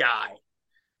 That guy.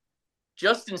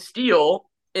 Justin Steele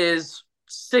is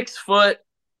 6 foot,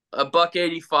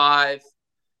 $185,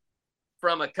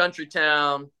 from a country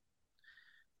town.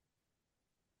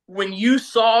 When you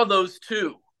saw those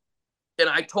two, and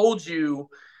I told you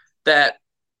that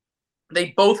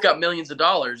they both got millions of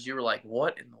dollars, you were like,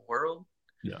 what in the world?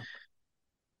 Yeah.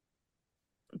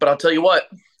 But I'll tell you what,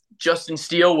 Justin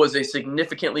Steele was a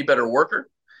significantly better worker.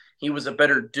 He was a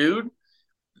better dude.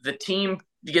 The team,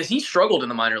 because he struggled in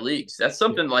the minor leagues. That's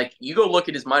something like, you go look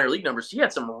at his minor league numbers, he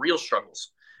had some real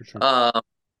struggles. For sure.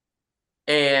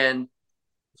 And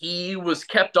he was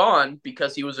kept on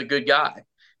because he was a good guy.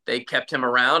 They kept him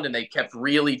around, and they kept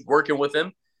really working with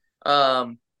him.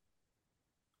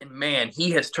 man,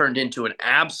 he has turned into an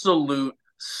absolute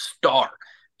star.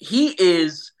 He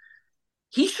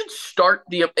should start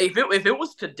if it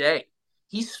was today,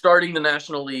 he's starting the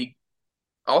National League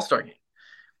All-Star game.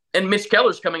 And Mitch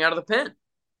Keller's coming out of the pen.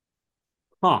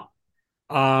 Huh.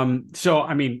 So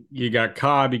I mean, you got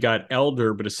Cobb, you got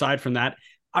Elder, but aside from that,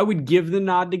 I would give the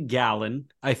nod to Gallen,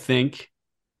 I think.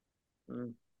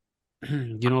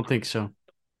 You don't think so?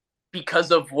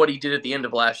 Because of what he did at the end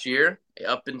of last year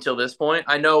up until this point.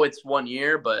 I know it's 1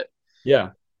 year, but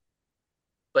yeah.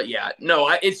 But yeah, no,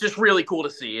 it's just really cool to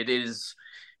see.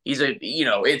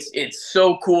 It's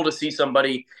so cool to see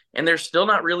somebody, and they're still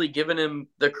not really giving him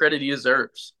the credit he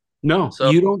deserves. No, so,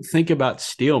 you don't think about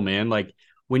Steele, man. Like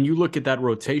when you look at that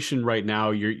rotation right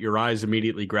now, your eyes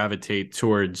immediately gravitate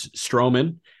towards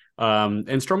Stroman. And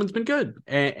Stroman's been good.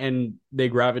 And they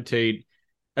gravitate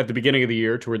at the beginning of the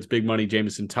year towards big money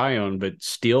Jameson Taillon, but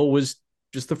Steele was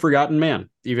just the forgotten man,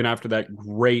 even after that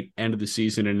great end of the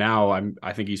season. And now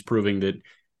I think he's proving that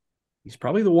he's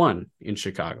probably the one in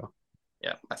Chicago.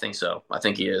 Yeah, I think so. I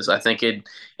think he is. I think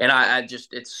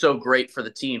it's so great for the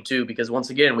team too, because once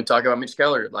again, we talk about Mitch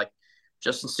Keller, like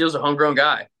Justin Steele's a homegrown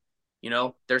guy.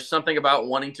 There's something about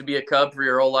wanting to be a Cub for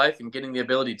your whole life and getting the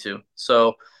ability to.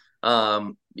 So,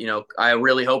 I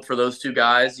really hope for those two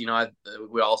guys.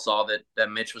 We all saw that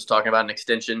Mitch was talking about an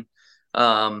extension.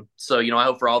 I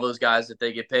hope for all those guys that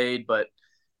they get paid, but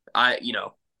I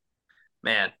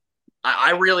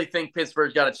really think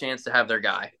Pittsburgh's got a chance to have their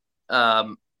guy. I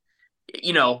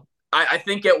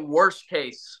think at worst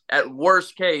case,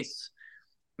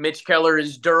 Mitch Keller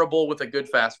is durable with a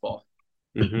good fastball.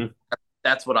 Mm-hmm.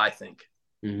 That's what I think.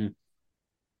 Mm-hmm.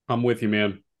 I'm with you,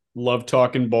 man. Love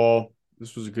talking ball.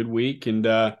 This was a good week. And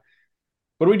what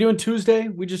are we doing Tuesday?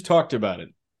 We just talked about it.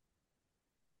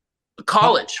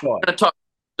 College. We're going to talk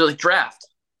the draft.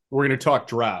 We're going to talk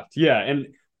draft. Yeah.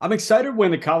 And I'm excited when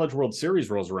the College World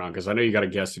Series rolls around, because I know you got a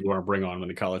guest you want to bring on when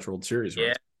the College World Series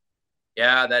rolls.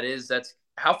 Yeah, that's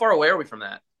how far away are we from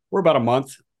that? We're about a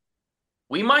month.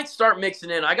 We might start mixing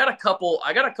in. I got a couple,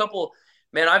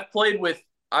 man,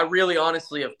 I really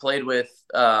honestly have played with,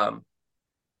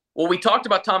 we talked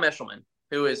about Tom Eshelman,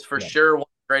 who is for sure one of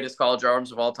the greatest college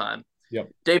arms of all time. Yep.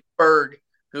 David Berg,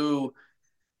 who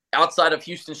outside of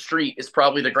Houston Street is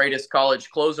probably the greatest college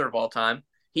closer of all time.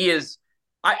 He is,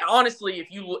 I honestly, if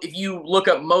you look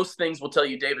up most things, will tell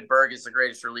you David Berg is the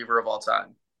greatest reliever of all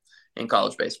time in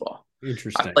college baseball.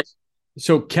 Interesting.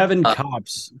 So Kevin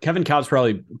Kopps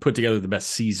probably put together the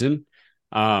best season.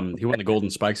 He won the Golden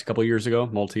Spikes a couple of years ago,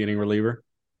 multi-inning reliever.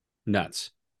 Nuts.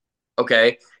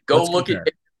 Okay. Go look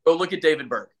at David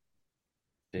Berg.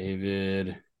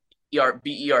 David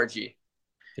B-E-R-G.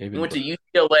 He went to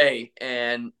UCLA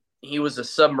and he was a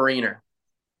submariner.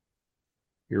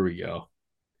 Here we go.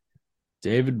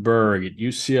 David Berg at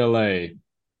UCLA.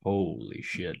 Holy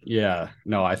shit. Yeah.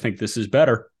 No, I think this is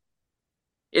better.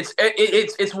 It's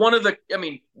one of the, I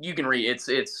mean, you can read it's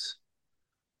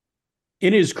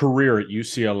in his career at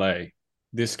UCLA,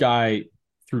 this guy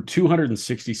through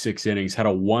 266 innings had a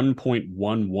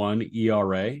 1.11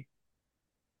 ERA,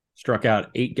 struck out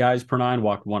 8 guys per 9,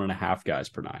 walked 1.5 guys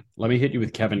per 9. Let me hit you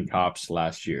with Kevin Kopps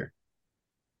last year.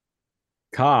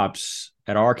 Kopps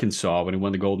at Arkansas, when he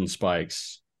won the Golden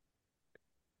Spikes,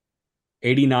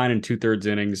 89 and 2/3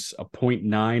 innings, a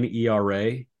 0.9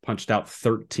 ERA, punched out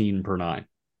 13 per 9.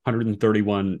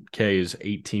 131 Ks,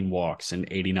 18 walks, and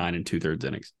 89 and 2/3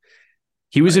 innings.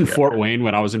 He was in Fort Wayne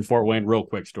when I was in Fort Wayne. Real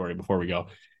quick story before we go.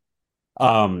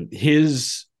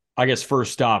 His, I guess,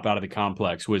 first stop out of the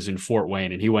complex was in Fort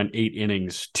Wayne, and he went 8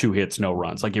 innings, 2 hits, no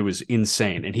runs. Like, it was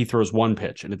insane. And he throws one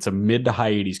pitch, and it's a mid to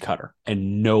high 80s cutter,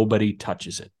 and nobody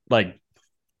touches it. Like,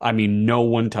 I mean, no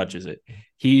one touches it.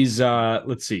 He's,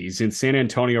 let's see, he's in San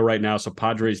Antonio right now, so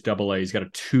Padres AA. He's got a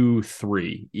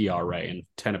 2.3 ERA in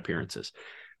 10 appearances.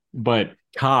 But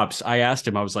Kopps, I asked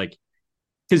him, I was like,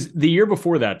 because the year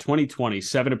before that, 2020,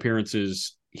 7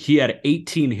 appearances, he had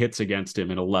 18 hits against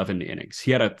him in 11 innings.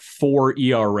 He had a 4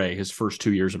 ERA his first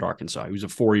 2 years at Arkansas. He was a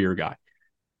 4-year guy.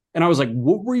 And I was like,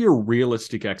 what were your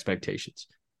realistic expectations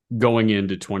going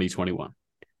into 2021?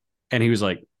 And he was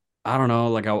like, I don't know.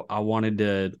 Like, I wanted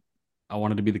to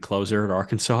be the closer at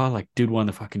Arkansas. Like, dude won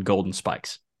the fucking Golden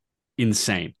Spikes.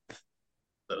 Insane.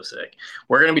 So sick.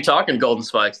 We're going to be talking Golden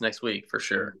Spikes next week for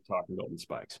sure. Talking Golden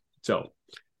Spikes. So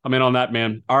I'm in on that,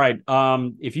 man. All right.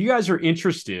 If you guys are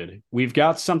interested, we've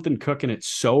got something cooking. It's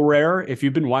so rare. If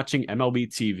you've been watching MLB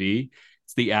TV,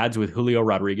 it's the ads with Julio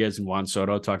Rodriguez and Juan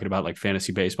Soto talking about like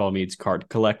fantasy baseball meets card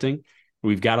collecting.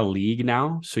 We've got a league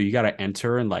now. So you got to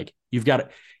enter and like,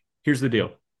 here's the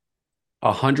deal.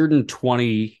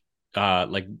 120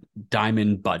 like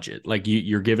diamond budget. Like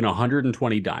you're given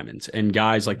 120 diamonds, and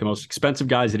guys, like the most expensive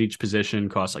guys at each position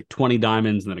cost like 20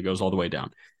 diamonds, and then it goes all the way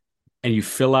down. And you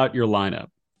fill out your lineup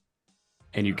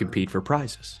and you compete for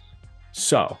prizes.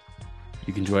 So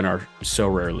you can join our So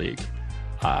Rare League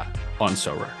on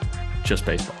So Rare. Just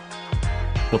baseball.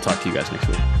 We'll talk to you guys next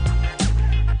week.